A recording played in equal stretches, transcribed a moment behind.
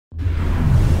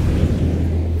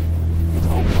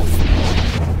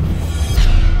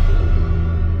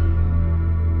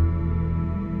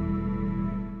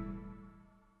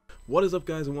What is up,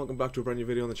 guys, and welcome back to a brand new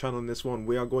video on the channel. In this one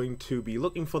we are going to be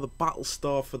looking for the battle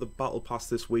star for the battle pass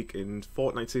this week in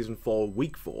Fortnite Season 4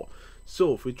 Week 4.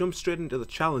 So if we jump straight into the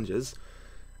challenges,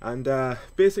 and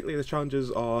basically the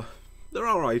challenges are, they're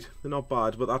alright, they're not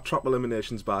bad, but that trap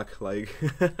elimination's back. Like,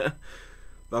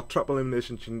 that trap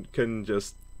elimination can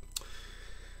just...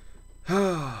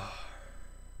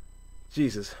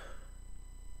 Jesus.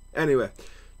 Anyway,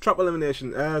 trap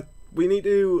elimination. We need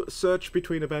to search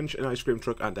between a bench, an ice cream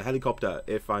truck, and a helicopter,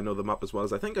 if I know the map as well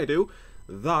as I think I do.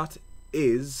 That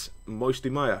is Moisty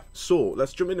Mire. So,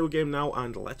 let's jump into a game now,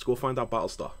 and let's go find our battle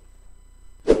star.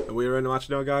 And we're in the match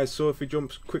now, guys, so if we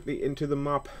jump quickly into the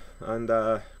map, and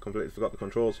completely forgot the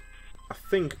controls, I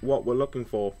think what we're looking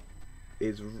for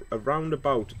is around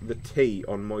about the T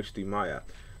on Moisty Mire.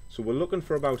 So we're looking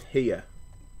for about here.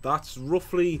 That's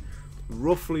roughly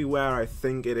where I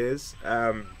think it is.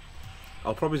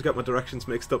 I'll probably get my directions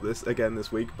mixed up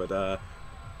this week, but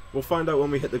we'll find out when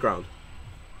we hit the ground.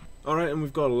 Alright, and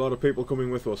we've got a lot of people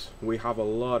coming with us. We have a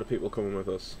lot of people coming with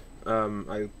us.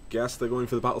 I guess they're going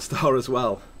for the battle star as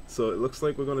well. So it looks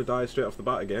like we're going to die straight off the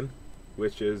bat again,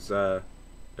 which is a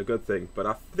good thing. But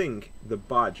I think the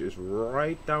badge is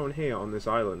right down here on this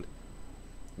island,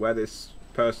 where this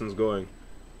person's going.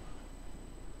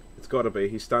 It's got to be.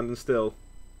 He's standing still.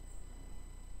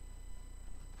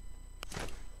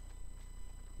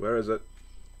 Where is it?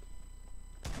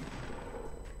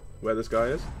 Where this guy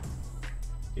is?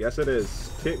 Yes, it is.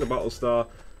 Take the battle star,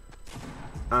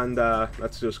 and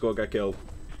let's just go get killed.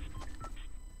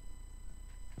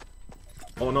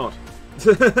 Or not.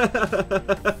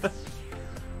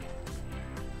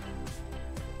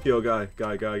 Yo, guy.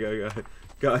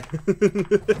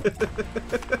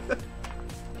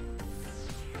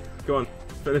 Go on,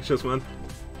 finish us, man.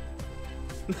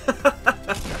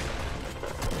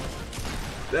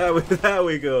 There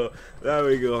we go.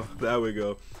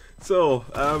 So,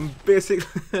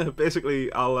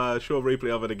 basically, I'll show a replay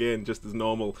of it again, just as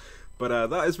normal. But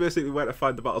that is basically where to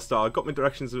find the battle star. I got my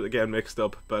directions again mixed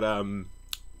up, but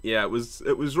yeah, it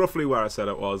was roughly where I said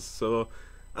it was. So,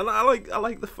 and I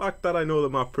like the fact that I know the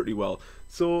map pretty well.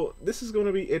 So this is going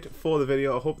to be it for the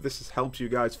video. I hope this has helped you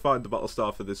guys find the battle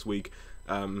star for this week.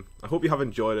 I hope you have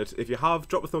enjoyed it. If you have,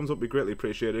 drop a thumbs up, we greatly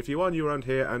appreciate it. If you are new around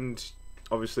here and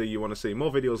obviously you want to see more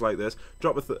videos like this,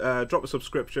 drop a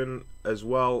subscription as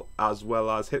well as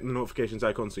hitting the notifications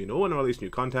icon so you know when I release new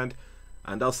content,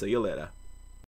 and I'll see you later.